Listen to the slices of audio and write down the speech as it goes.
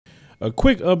A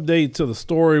quick update to the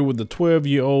story with the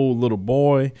 12-year-old little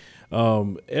boy.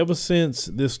 Ever since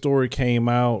this story came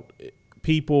out,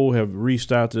 people have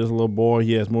reached out to this little boy.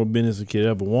 He has more business than kid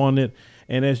ever wanted.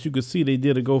 And as you can see, they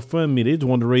did a GoFundMe. They just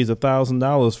wanted to raise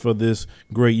 $1,000 for this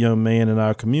great young man in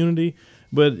our community.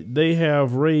 But they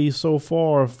have raised so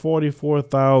far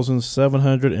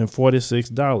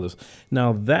 $44,746.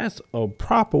 Now, that's a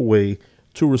proper way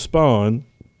to respond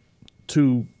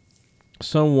to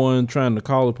someone trying to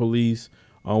call the police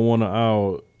on one of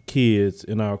our kids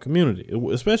in our community,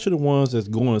 especially the ones that's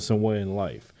going somewhere in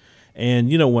life. And,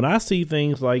 you know, when I see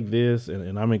things like this,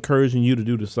 and I'm encouraging you to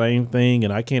do the same thing,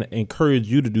 and I can't encourage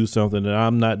you to do something that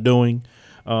I'm not doing,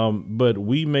 but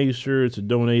we made sure to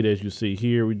donate. As you see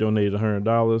here, we donated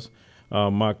 $100.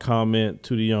 My comment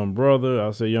to the young brother, I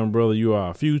say, young brother, you are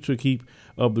our future. Keep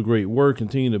up the great work.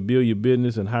 Continue to build your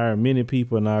business and hire many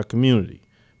people in our community,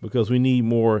 because we need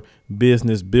more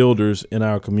business builders in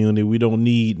our community. We don't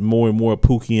need more and more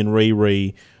Pookie and Ray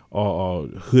Ray or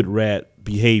hood rat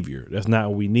behavior. That's not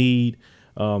what we need.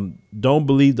 Don't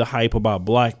believe the hype about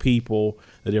black people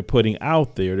that they're putting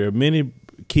out there. There are many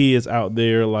kids out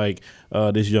there like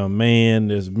this young man.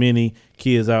 There's many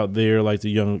kids out there like the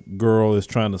young girl that's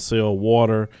trying to sell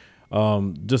water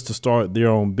just to start their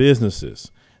own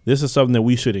businesses. This is something that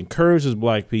we should encourage as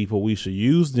black people. We should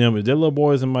use them. If that little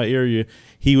boy is in my area,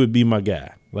 he would be my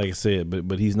guy, like I said,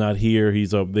 but he's not here.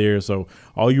 He's up there. So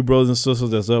all you brothers and sisters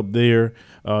that's up there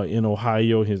in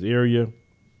Ohio, his area,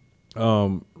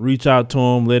 reach out to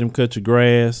him, let him cut your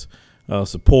grass,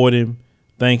 support him,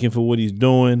 thank him for what he's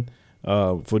doing,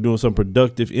 for doing something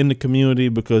productive in the community,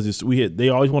 because they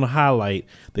always want to highlight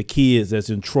the kids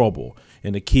that's in trouble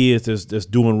and the kids that's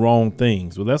doing wrong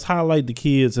things. Well, let's highlight the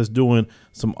kids that's doing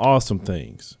some awesome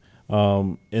things.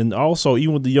 And also,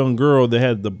 even with the young girl that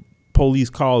had the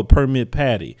police call Permit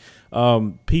Patty,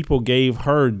 people gave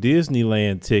her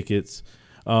Disneyland tickets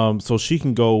so she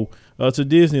can go to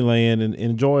Disneyland and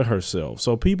enjoy herself.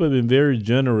 So people have been very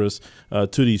generous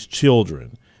to these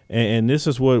children. And this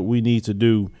is what we need to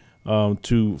do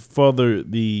to further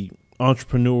the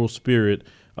entrepreneurial spirit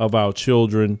of our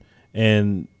children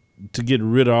and to get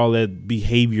rid of all that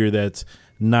behavior that's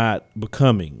not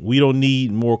becoming. We don't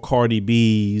need more Cardi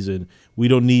B's, and we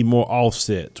don't need more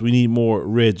Offsets. We need more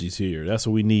Reggies here. That's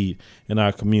what we need in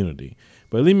our community.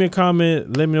 But leave me a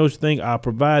comment. Let me know what you think. I'll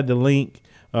provide the link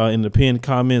in the pinned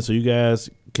comment so you guys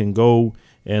can go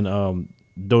and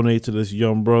donate to this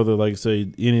young brother. Like I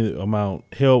say, any amount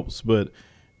helps, but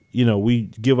you know,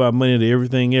 we give our money to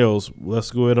everything else.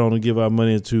 Let's go ahead on and give our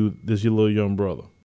money to this little young brother.